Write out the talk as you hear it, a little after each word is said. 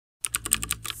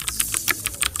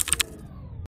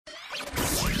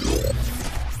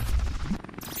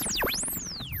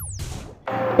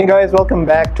Hey guys, welcome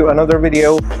back to another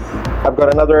video. I've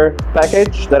got another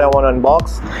package that I want to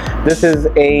unbox. This is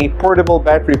a portable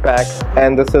battery pack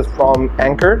and this is from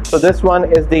Anker. So this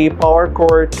one is the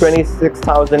PowerCore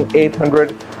 26,800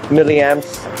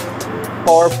 milliamps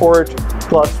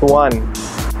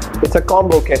PowerPort+1. It's a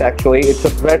combo kit actually. It's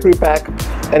a battery pack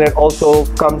and it also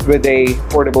comes with a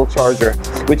portable charger,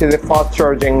 which is a fast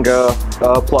charging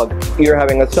plug. You're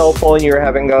having a cell phone, you're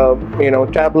having a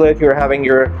tablet, you're having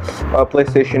your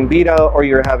PlayStation Vita, or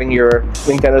you're having your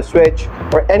Nintendo Switch,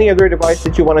 or any other device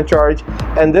that you want to charge.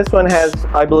 And this one has,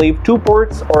 I believe, 2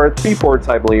 ports or 3 ports,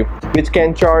 I believe, which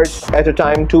can charge at a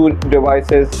time 2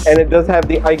 devices. And it does have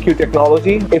the IQ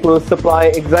technology. It will supply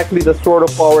exactly the sort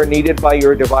of power needed by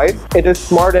your device. It is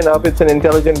smart enough. It's an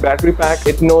intelligent battery pack.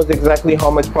 It knows exactly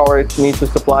how much power it needs to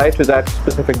supply to that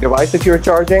specific device that you're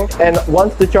charging. And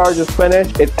once the charge is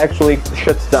finished, it actually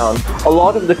shuts down. A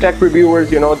lot of the tech reviewers,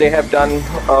 they have done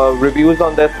reviews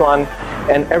on this one,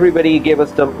 and everybody gave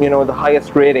us the the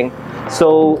highest rating.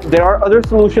 So there are other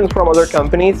solutions from other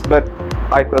companies, but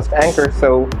I trust Anker.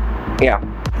 So yeah,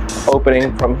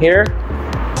 opening from here.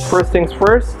 First things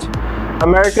first,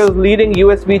 America's leading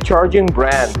USB charging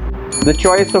brand, the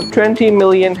choice of 20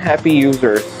 million happy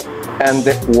users. And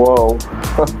whoa.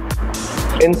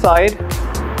 Inside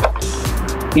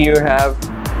you have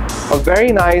a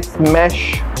very nice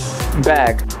mesh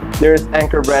bag. There's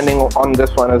Anker branding on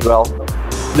this one as well.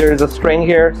 There's a string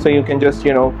here, so you can just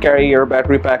carry your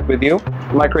battery pack with you.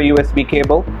 Micro USB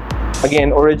cable,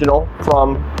 again original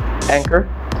from Anker.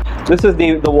 This is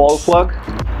the wall plug.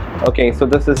 Okay, so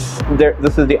this is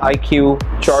the IQ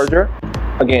charger.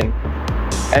 Again,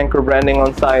 Anker branding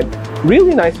on side.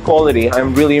 Really nice quality.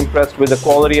 I'm really impressed with the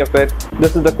quality of it.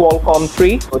 This is the Qualcomm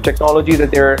 3 technology that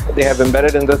they have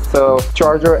embedded in this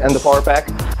charger and the power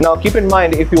pack. Now keep in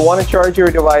mind, if you want to charge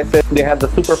your devices, they have the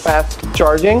super fast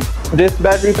charging. This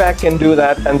battery pack can do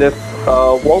that, and this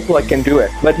wall plug can do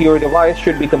it, but your device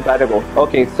should be compatible.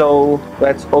 Okay, so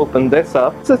let's open this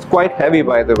up. This is quite heavy,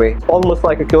 by the way, almost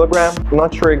like a kilogram. I'm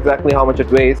not sure exactly how much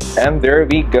it weighs. And there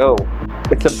we go.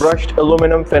 It's a brushed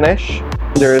aluminum finish.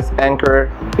 There's Anker,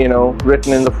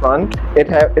 written in the front.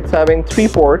 It's having 3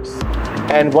 ports,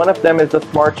 and one of them is the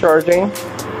smart charging,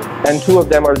 and 2 of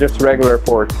them are just regular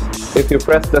ports. If you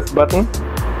press this button,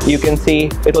 you can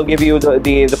see it'll give you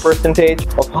the percentage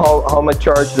of how much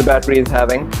charge the battery is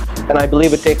having. And I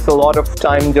believe it takes a lot of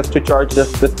time just to charge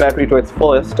this battery to its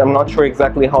fullest. I'm not sure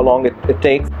exactly how long it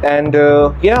takes. And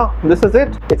yeah, this is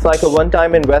it. It's like a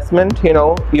one-time investment.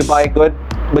 You buy good,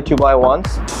 but you buy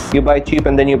once. You buy cheap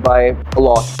and then you buy a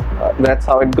lot. That's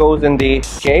how it goes in the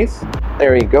case.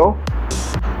 There you go.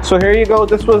 So here you go.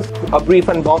 This was a brief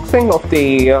unboxing of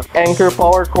the Anker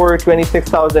PowerCore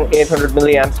 26,800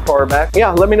 milliamps power pack.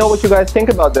 Yeah, let me know what you guys think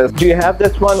about this. Do you have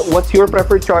this one? What's your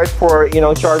preferred choice for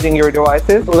charging your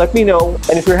devices? Let me know.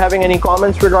 And if you're having any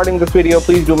comments regarding this video,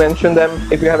 please do mention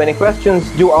them. If you have any questions,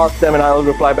 do ask them and I will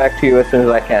reply back to you as soon as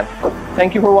I can.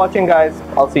 Thank you for watching, guys.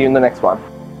 I'll see you in the next one.